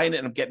me I'm buying it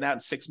and I'm getting out in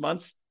 6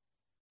 months,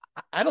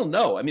 I don't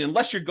know. I mean,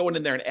 unless you're going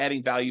in there and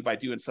adding value by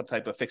doing some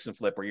type of fix and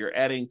flip, or you're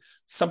adding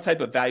some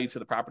type of value to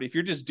the property. If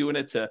you're just doing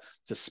it to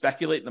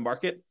speculate in the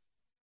market,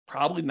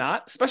 probably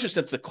not, especially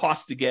since the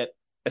cost to get,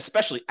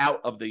 especially out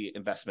of the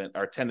investment,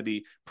 tend to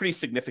be pretty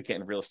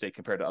significant in real estate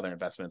compared to other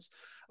investments.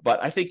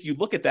 But I think you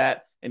look at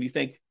that and you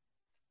think,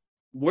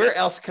 where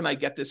else can I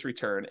get this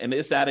return? And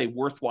is that a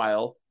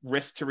worthwhile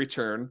risk to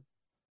return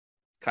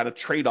kind of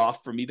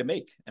trade-off for me to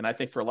make? And I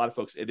think for a lot of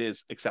folks, it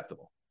is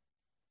acceptable.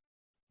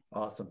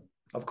 Awesome.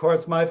 Of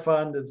course, my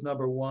fund is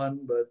number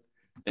one, but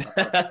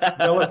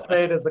real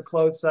estate is a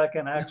close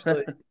second.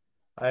 Actually,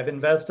 I've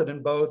invested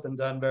in both and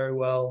done very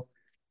well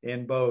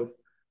in both.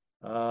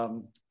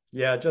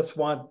 Just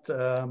want,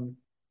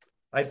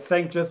 I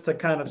think just to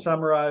kind of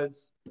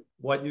summarize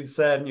what you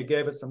said, and you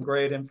gave us some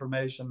great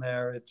information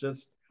there. It's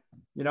just,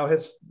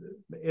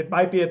 it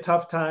might be a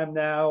tough time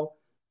now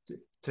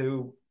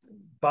to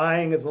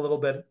buying is a little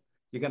bit,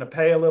 you're going to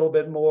pay a little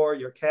bit more,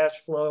 your cash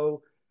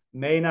flow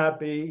may not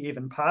be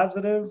even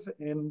positive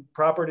in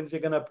properties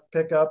you're going to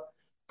pick up.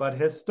 But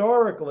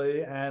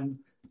historically, and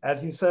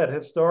as you said,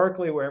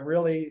 historically, we're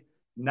really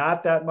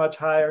not that much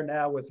higher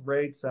now with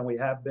rates than we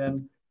have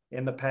been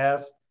in the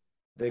past.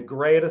 The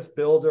greatest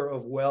builder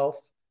of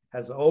wealth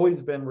has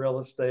always been real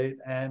estate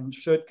and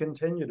should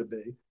continue to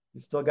be.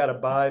 You still got to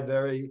buy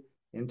very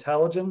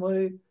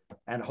intelligently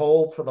and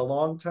hold for the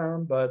long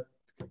term, but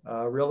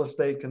real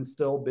estate can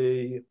still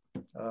be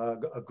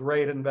a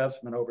great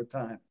investment over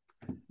time.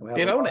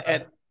 Dave, I want to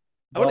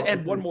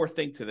add one more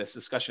thing to this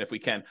discussion if we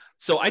can.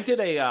 So I did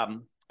a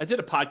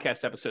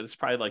podcast episode. It's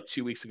probably like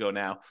 2 weeks ago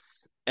now.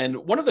 And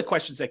one of the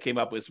questions that came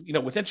up was,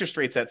 with interest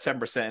rates at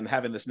 7% and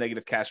having this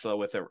negative cash flow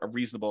with a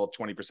reasonable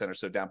 20% or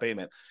so down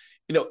payment,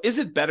 is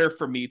it better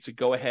for me to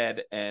go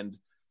ahead and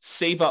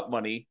save up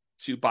money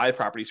to buy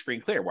properties free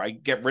and clear, where I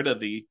get rid of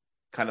the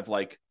kind of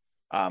like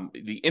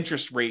the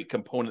interest rate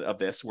component of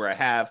this, where I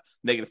have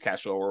negative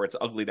cash flow, or it's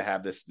ugly to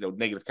have this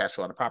negative cash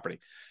flow on a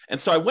property. And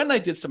so I went and I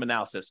did some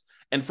analysis,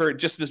 and for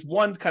just this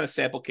one kind of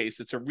sample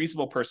case, it's a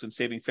reasonable person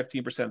saving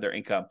 15% of their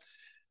income.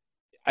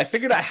 I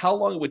figured out how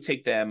long it would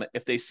take them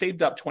if they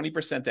saved up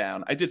 20%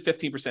 down. I did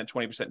 15%,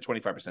 20%, and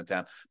 25%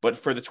 down. But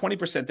for the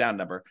 20% down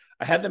number,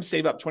 I had them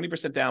save up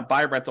 20% down,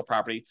 buy a rental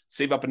property,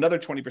 save up another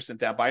 20%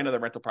 down, buy another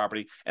rental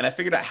property. And I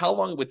figured out how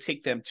long it would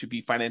take them to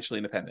be financially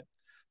independent.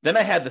 Then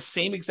I had the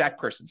same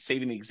exact person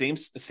saving the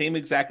same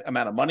exact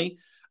amount of money,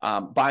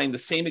 buying the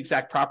same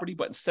exact property,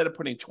 but instead of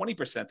putting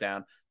 20%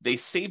 down, they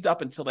saved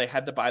up until they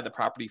had to buy the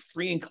property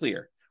free and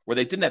clear, where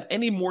they didn't have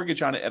any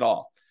mortgage on it at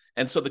all.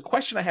 And so the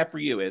question I have for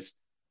you is,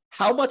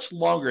 how much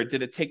longer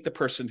did it take the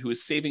person who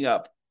is saving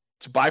up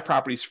to buy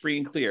properties free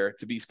and clear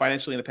to be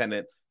financially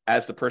independent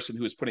as the person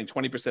who is putting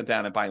 20%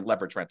 down and buying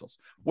leverage rentals?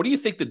 What do you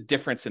think the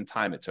difference in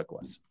time it took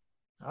was?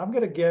 I'm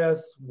going to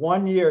guess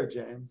 1 year,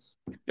 James.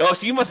 Oh,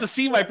 so you must have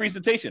seen my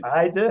presentation.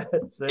 I did.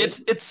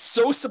 It's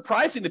so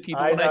surprising to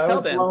people when I tell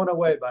them. I was blown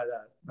away by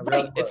that.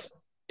 Right.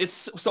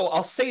 It's so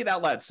I'll say it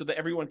out loud so that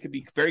everyone can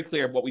be very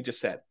clear of what we just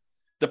said.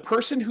 The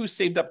person who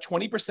saved up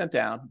 20%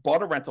 down,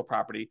 bought a rental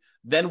property,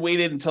 then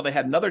waited until they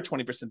had another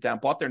 20% down,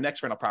 bought their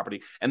next rental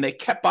property, and they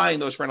kept buying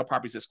those rental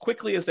properties as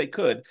quickly as they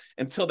could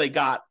until they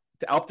got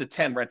up to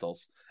 10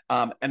 rentals.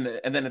 And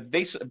then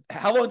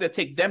how long did it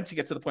take them to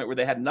get to the point where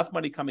they had enough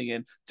money coming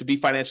in to be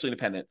financially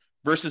independent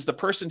versus the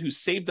person who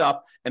saved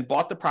up and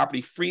bought the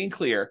property free and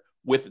clear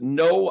with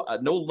no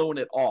loan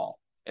at all.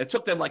 And it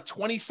took them like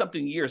 20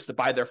 something years to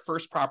buy their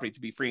first property to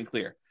be free and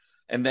clear.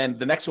 And then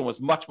the next one was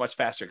much, much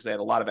faster because they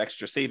had a lot of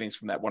extra savings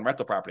from that one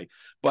rental property.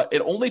 But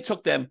it only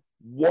took them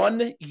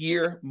 1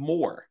 year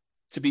more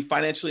to be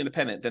financially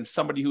independent than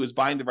somebody who is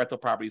buying the rental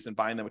properties and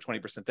buying them with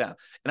 20% down.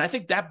 And I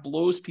think that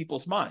blows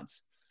people's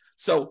minds.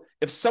 So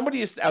if somebody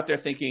is out there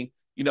thinking,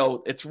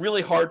 it's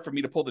really hard for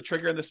me to pull the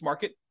trigger in this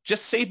market,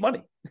 just save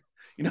money.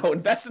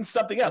 Invest in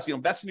something else,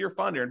 invest in your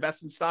fund or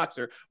invest in stocks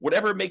or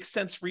whatever makes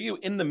sense for you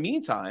in the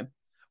meantime,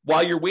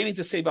 while you're waiting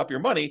to save up your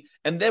money.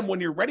 And then when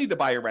you're ready to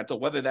buy a rental,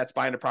 whether that's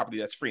buying a property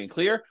that's free and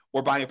clear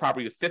or buying a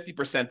property with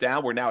 50%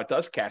 down where now it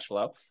does cash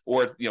flow,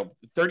 or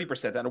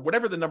 30% down, or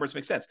whatever the numbers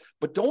make sense.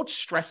 But don't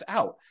stress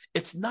out.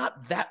 It's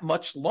not that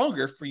much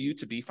longer for you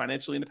to be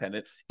financially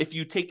independent if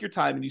you take your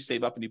time and you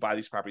save up and you buy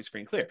these properties free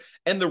and clear.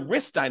 And the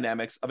risk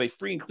dynamics of a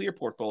free and clear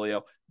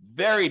portfolio,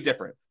 very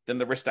different than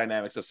the risk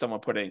dynamics of someone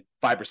putting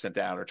 5%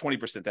 down or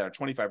 20% down or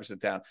 25%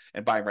 down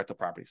and buying rental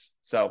properties.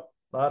 So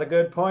a lot of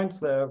good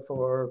points there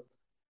for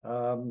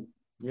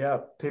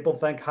people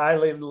think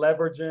highly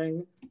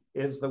leveraging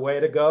is the way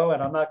to go.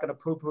 And I'm not going to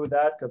poo-poo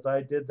that because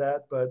I did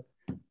that, but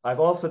I've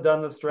also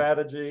done the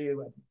strategy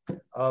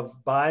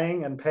of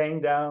buying and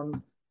paying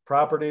down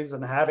properties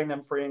and having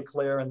them free and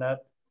clear. And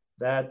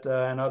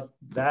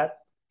that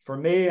for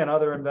me and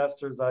other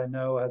investors I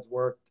know has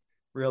worked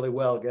really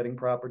well, getting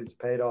properties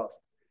paid off.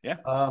 Yeah.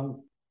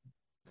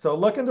 So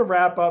looking to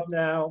wrap up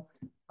now,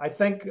 I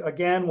think,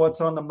 again,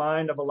 what's on the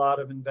mind of a lot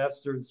of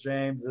investors,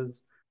 James,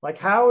 is like,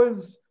 how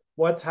is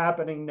what's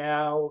happening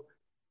now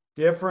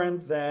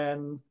different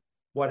than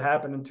what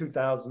happened in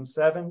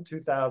 2007,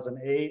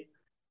 2008?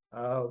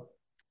 How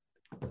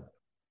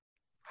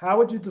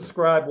would you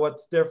describe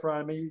what's different?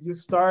 I mean, you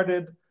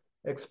started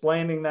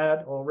explaining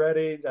that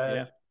already,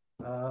 that,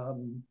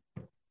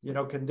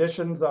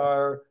 conditions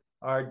are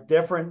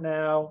different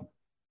now,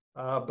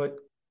 but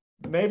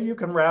maybe you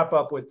can wrap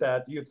up with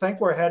that. Do you think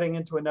we're heading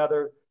into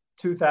another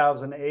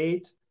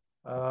 2008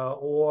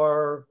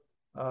 or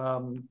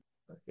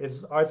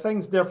are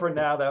things different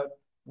now that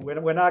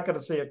we're not going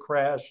to see a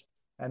crash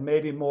and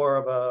maybe more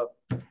of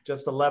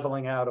just a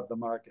leveling out of the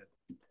market?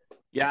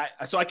 Yeah,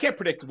 so I can't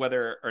predict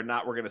whether or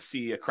not we're going to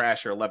see a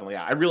crash or a leveling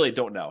out. I really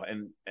don't know.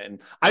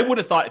 And I would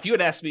have thought, if you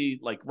had asked me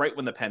like right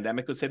when the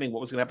pandemic was hitting,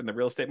 what was going to happen in the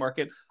real estate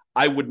market,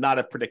 I would not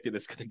have predicted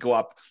it's going to go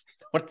up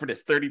whatever it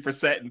is,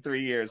 30% in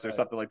 3 years or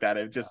something like that.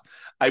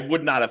 I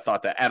would not have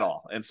thought that at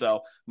all. And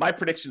so my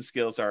prediction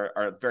skills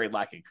are very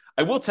lacking.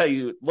 I will tell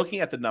you, looking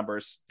at the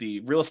numbers,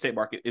 the real estate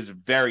market is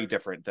very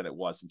different than it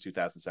was in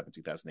 2007,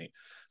 2008.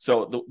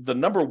 So the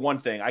number one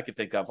thing I can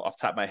think of off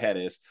the top of my head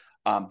is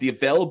the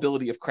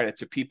availability of credit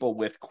to people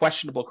with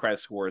questionable credit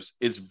scores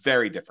is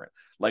very different.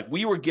 Like,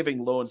 we were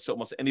giving loans to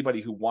almost anybody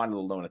who wanted a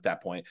loan at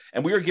that point.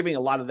 And we were giving a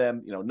lot of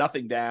them,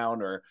 nothing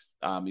down or,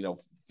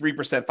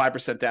 3%,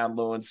 5% down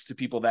loans to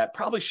people that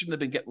probably shouldn't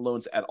have been getting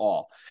loans at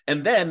all.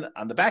 And then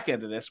on the back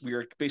end of this, we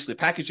were basically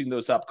packaging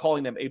those up,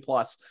 calling them A+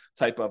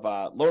 type of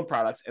loan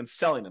products and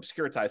selling them,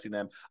 securitizing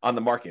them on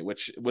the market,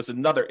 which was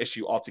another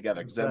issue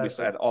altogether, because then we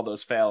had all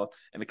those fail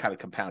and it kind of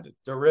compounded.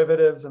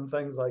 Derivatives and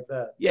things like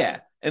that. Yeah.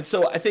 And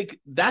so I think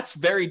that's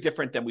very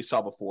different than we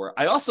saw before.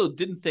 I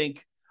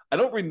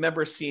don't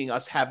remember seeing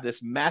us have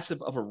this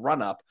massive of a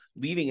run up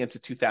leading into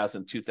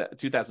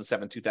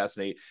 2007,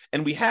 2008.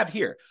 And we have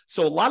here.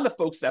 So a lot of the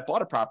folks that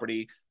bought a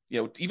property,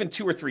 even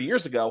 2 or 3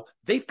 years ago,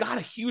 they've got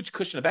a huge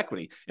cushion of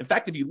equity. In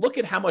fact, if you look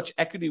at how much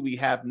equity we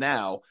have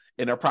now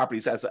in our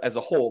properties as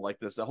a whole, like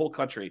this, the whole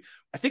country,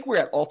 I think we're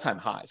at all-time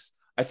highs.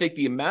 I think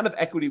the amount of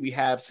equity we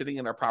have sitting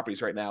in our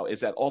properties right now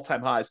is at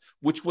all-time highs,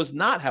 which was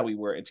not how we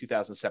were in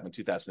 2007,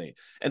 2008.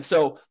 And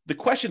so the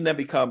question then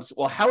becomes,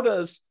 well, how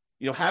does,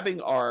 having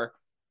our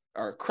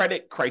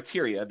credit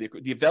criteria,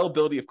 the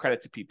availability of credit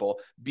to people,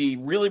 be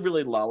really,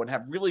 really low and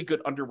have really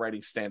good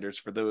underwriting standards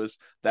for those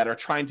that are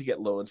trying to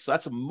get loans. So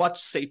that's a much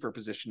safer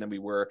position than we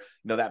were,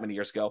 that many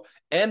years ago.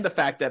 And the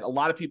fact that a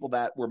lot of people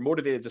that were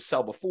motivated to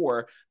sell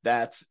before,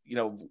 that,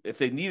 if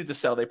they needed to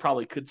sell, they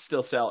probably could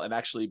still sell and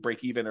actually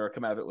break even or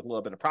come out of it with a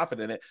little bit of profit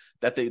in it,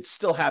 that they'd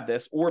still have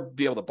this or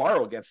be able to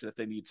borrow against it if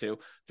they need to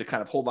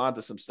kind of hold on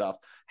to some stuff.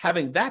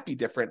 Having that be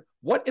different,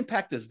 what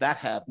impact does that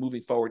have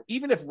moving forward,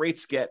 even if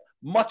rates get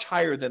much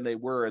higher than they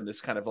were in this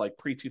kind of like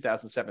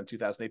pre-2007,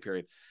 2008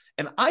 period?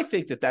 And I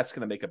think that that's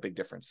going to make a big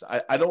difference.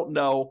 I don't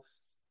know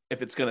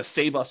if it's going to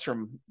save us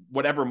from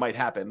whatever might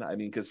happen. I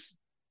mean, because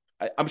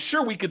I'm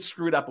sure we could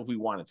screw it up if we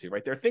wanted to,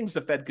 right? There are things the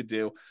Fed could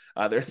do.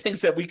 There are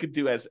things that we could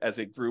do as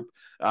a group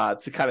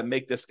to kind of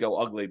make this go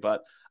ugly.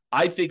 But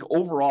I think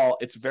overall,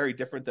 it's very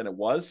different than it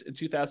was in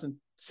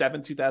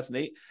 2007,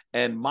 2008.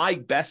 And my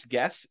best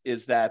guess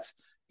is that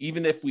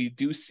even if we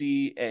do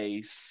see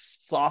a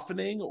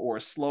softening or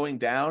slowing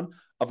down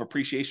of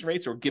appreciation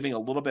rates or giving a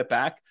little bit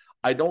back,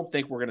 I don't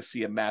think we're going to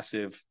see a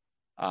massive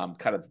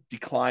kind of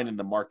decline in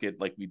the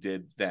market like we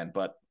did then.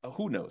 But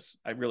who knows?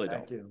 I really don't.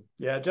 Thank you.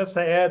 Yeah, just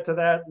to add to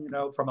that,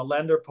 from a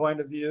lender point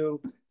of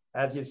view,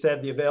 as you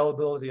said, the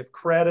availability of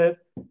credit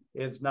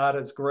is not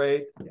as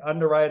great. The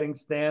underwriting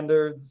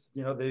standards,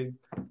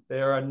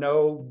 there are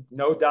no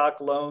doc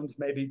loans.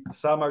 Maybe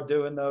some are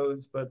doing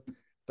those, but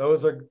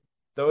those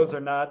are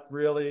not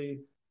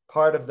really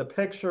part of the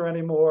picture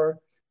anymore.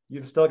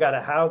 You've still got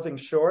a housing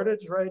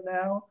shortage right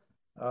now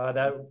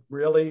that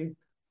really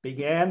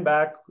began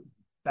back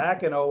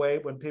in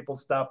 08 when people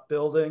stopped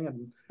building,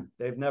 and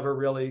they've never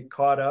really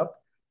caught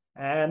up.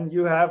 And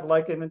you have,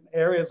 like in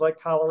areas like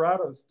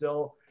Colorado,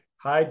 still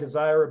high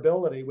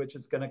desirability, which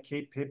is going to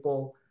keep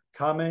people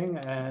coming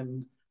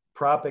and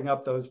propping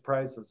up those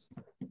prices.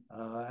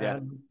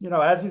 And,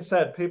 as you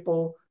said,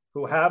 people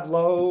who have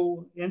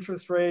low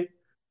interest rate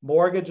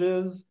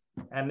mortgages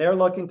and they're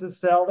looking to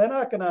sell, they're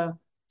not going to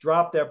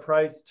drop their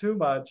price too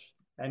much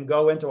and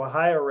go into a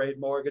higher rate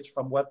mortgage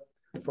for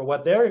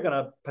what they're going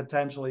to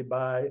potentially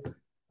buy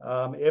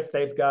if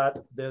they've got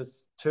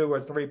this 2 or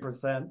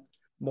 3%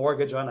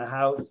 mortgage on a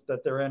house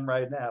that they're in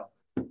right now.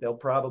 They'll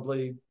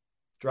probably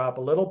drop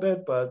a little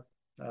bit, but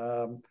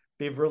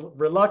be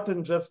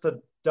reluctant just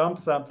to dump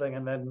something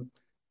and then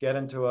get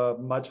into a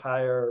much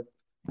higher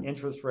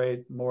interest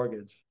rate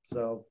mortgage.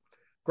 So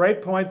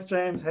great points,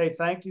 James. Hey,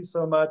 thank you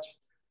so much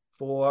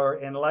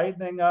for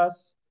enlightening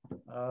us.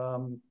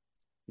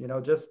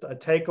 Just a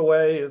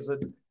takeaway is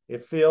that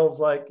it feels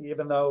like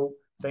even though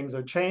things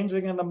are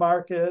changing in the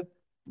market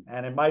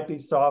and it might be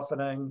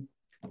softening,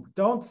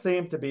 don't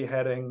seem to be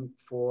heading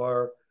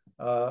for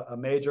a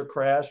major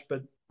crash,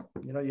 but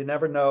you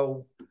never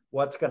know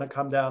what's going to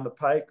come down the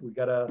pike. We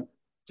got to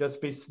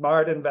just be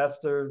smart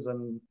investors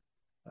and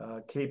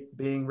keep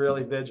being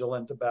really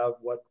vigilant about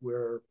what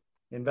we're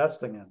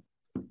investing in.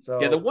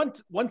 So yeah, the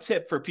one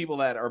tip for people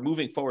that are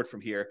moving forward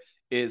from here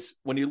is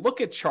when you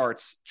look at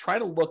charts, try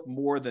to look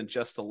more than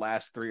just the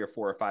last 3 or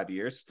 4 or 5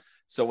 years.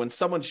 So when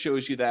someone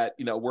shows you that,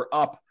 we're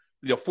up,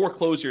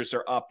 foreclosures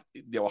are up,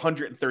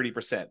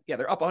 130%. Yeah,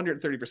 they're up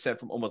 130%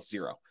 from almost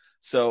zero.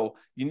 So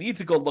you need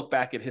to go look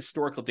back at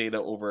historical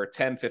data over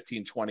 10,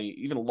 15, 20,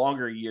 even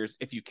longer years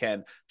if you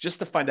can, just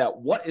to find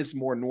out what is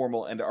more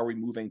normal and are we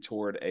moving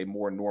toward a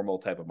more normal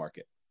type of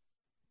market.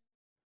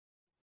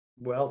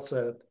 Well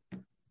said.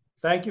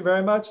 Thank you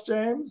very much,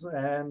 James.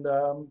 And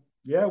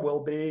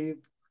we'll be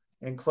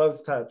in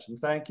close touch. And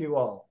thank you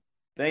all.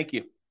 Thank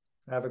you.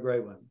 Have a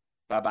great one.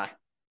 Bye-bye.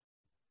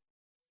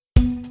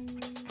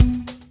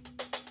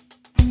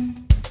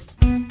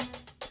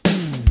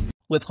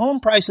 With home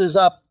prices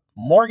up,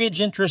 mortgage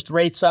interest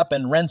rates up,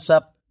 and rents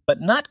up, but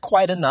not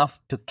quite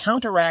enough to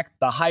counteract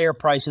the higher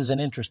prices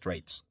and interest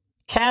rates.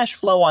 Cash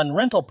flow on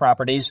rental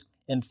properties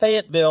in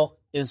Fayetteville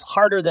is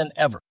harder than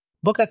ever.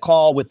 Book a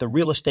call with the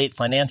Real Estate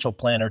Financial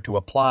Planner to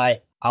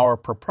apply our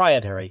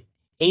proprietary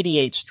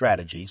 88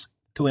 strategies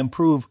to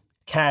improve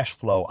cash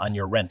flow on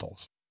your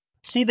rentals.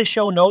 See the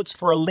show notes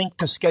for a link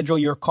to schedule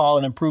your call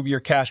and improve your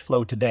cash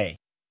flow today.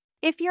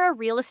 If you're a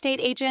real estate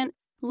agent,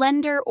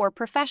 lender, or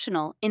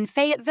professional in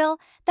Fayetteville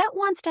that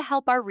wants to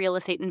help our real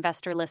estate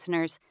investor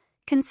listeners,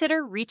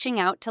 consider reaching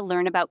out to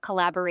learn about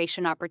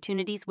collaboration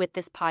opportunities with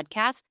this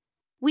podcast.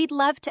 We'd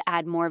love to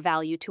add more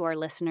value to our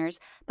listeners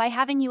by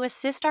having you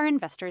assist our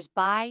investors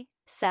buy,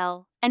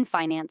 sell, and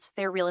finance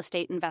their real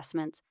estate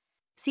investments.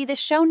 See the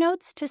show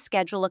notes to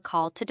schedule a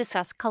call to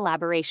discuss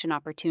collaboration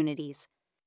opportunities.